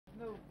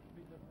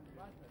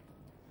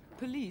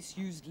Police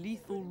used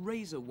lethal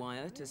razor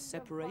wire to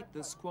separate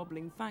the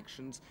squabbling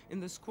factions in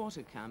the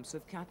squatter camps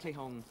of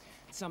Katlehong.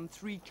 Some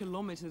 3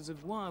 kilometers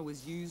of wire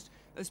was used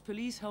as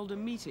police held a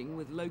meeting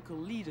with local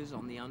leaders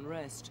on the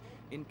unrest.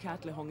 In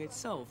Katlehong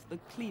itself, the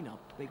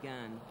cleanup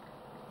began.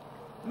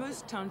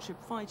 Most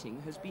township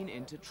fighting has been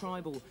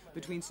intertribal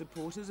between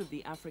supporters of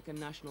the African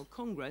National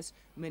Congress,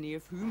 many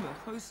of whom are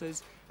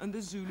Xhosas, and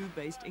the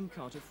Zulu-based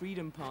Inkatha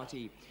Freedom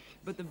Party.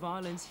 But the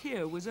violence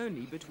here was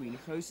only between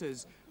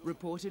Xhosas,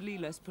 reportedly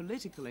less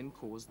political in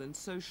cause than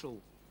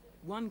social.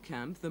 One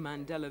camp, the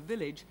Mandela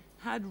village,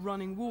 had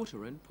running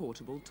water and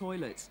portable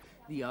toilets.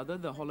 The other,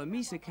 the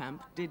Holomisa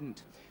camp,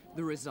 didn't.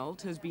 The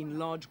result has been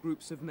large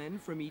groups of men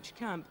from each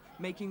camp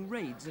making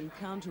raids and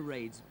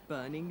counter-raids,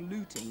 burning,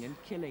 looting and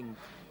killing.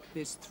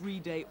 This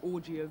 3-day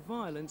orgy of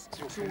violence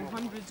saw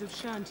hundreds of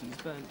shanties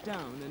burnt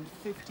down and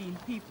 15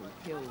 people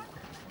killed.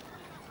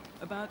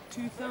 About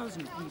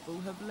 2,000 people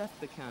have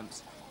left the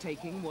camps,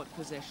 taking what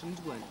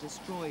possessions weren't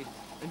destroyed,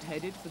 and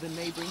headed for the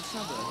neighbouring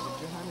suburb of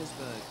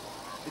Johannesburg.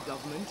 The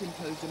government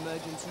imposed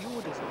emergency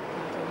orders on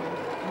Katlehong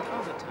and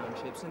other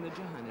townships in the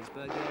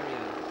Johannesburg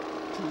area.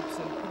 Troops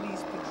and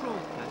police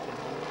patrolled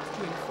Katlehong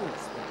to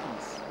enforce the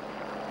peace.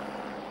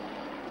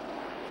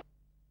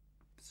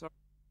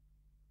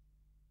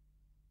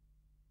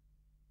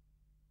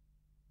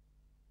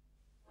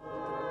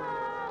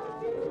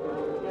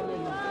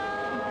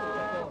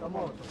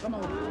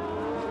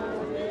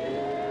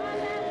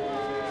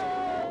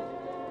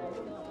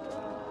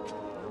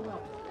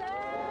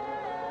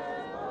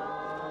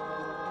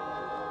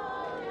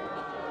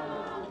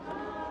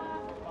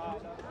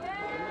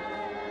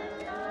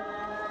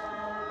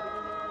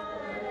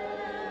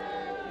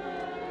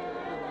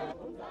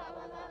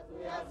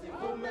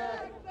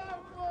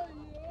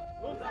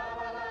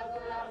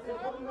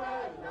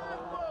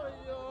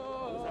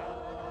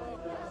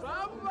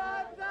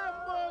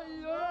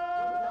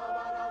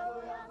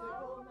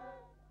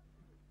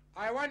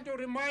 I want to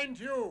remind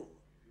you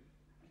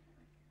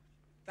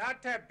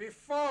that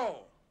before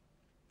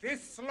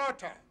this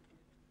slaughter,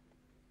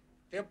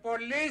 the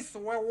police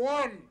were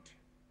warned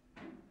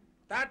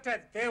that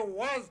there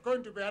was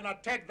going to be an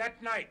attack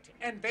that night,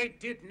 and they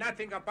did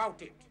nothing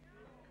about it.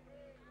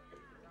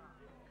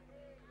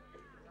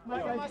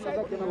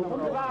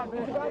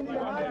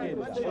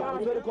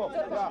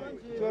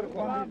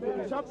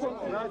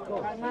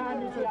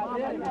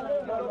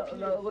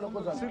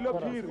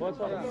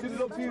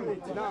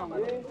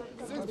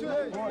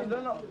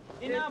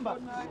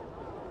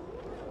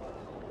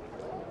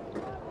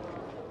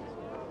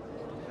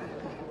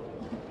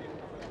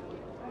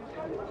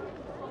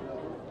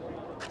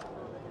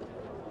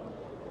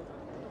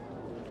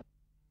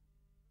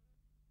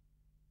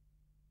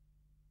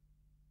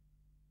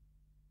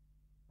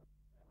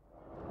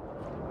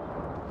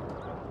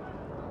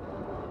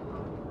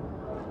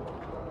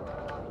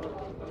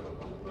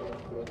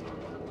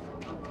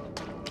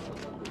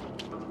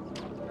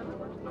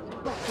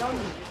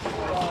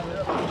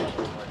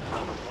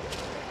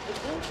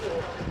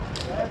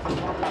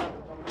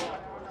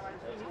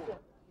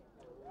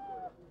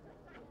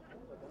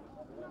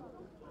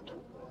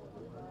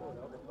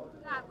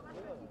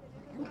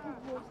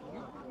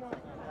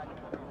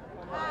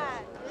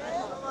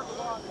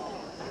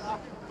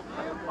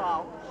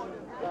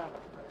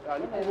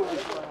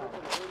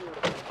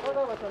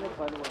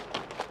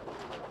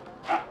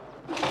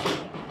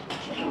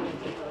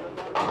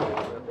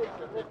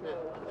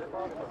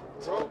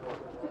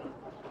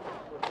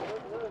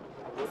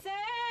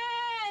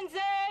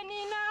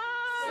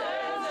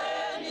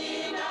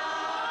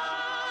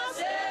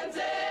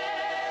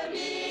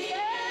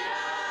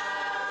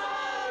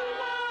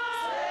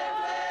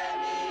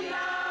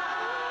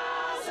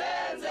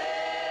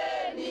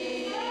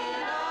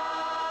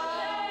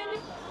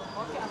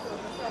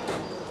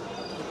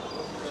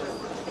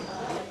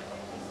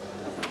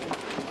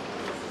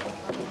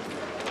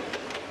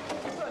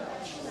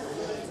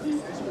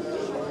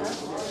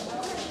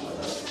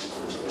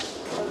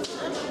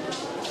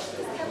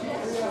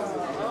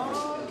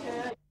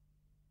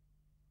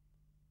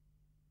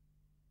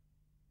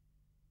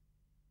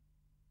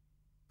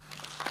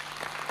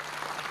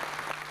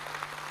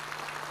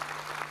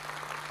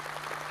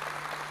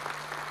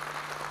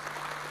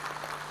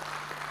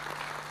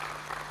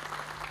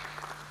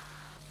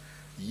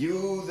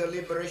 You, the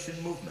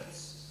liberation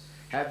movements,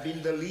 have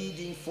been the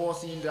leading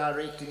force in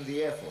directing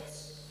the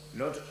efforts,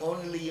 not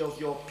only of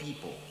your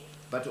people,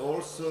 but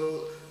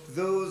also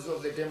those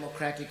of the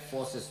democratic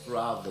forces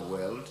throughout the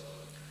world,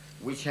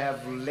 which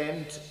have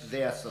lent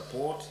their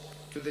support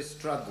to the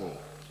struggle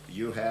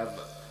you have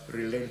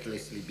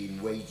relentlessly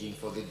been waging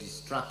for the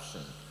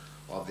destruction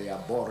of the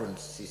abhorrent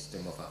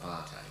system of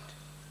apartheid.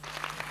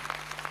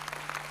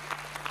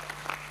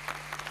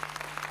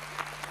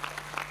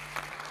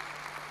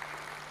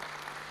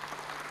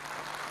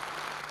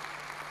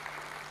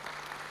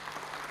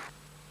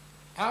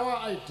 Our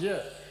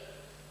idea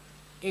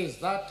is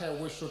that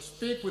we should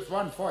speak with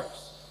one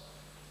voice,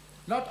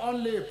 not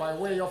only by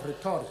way of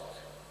rhetoric,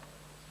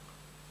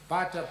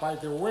 but by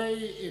the way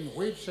in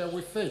which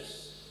we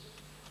face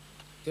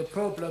the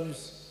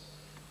problems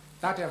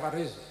that have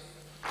arisen.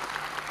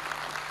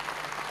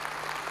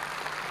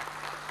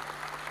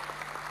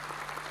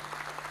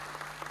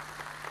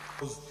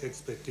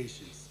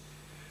 Expectations.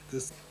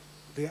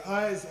 The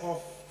eyes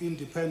of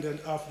independent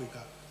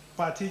Africa,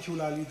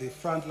 particularly the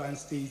frontline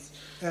states,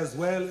 as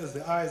well as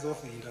the eyes of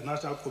the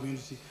international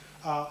community,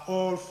 are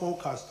all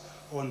focused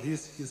on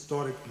this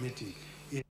historic meeting.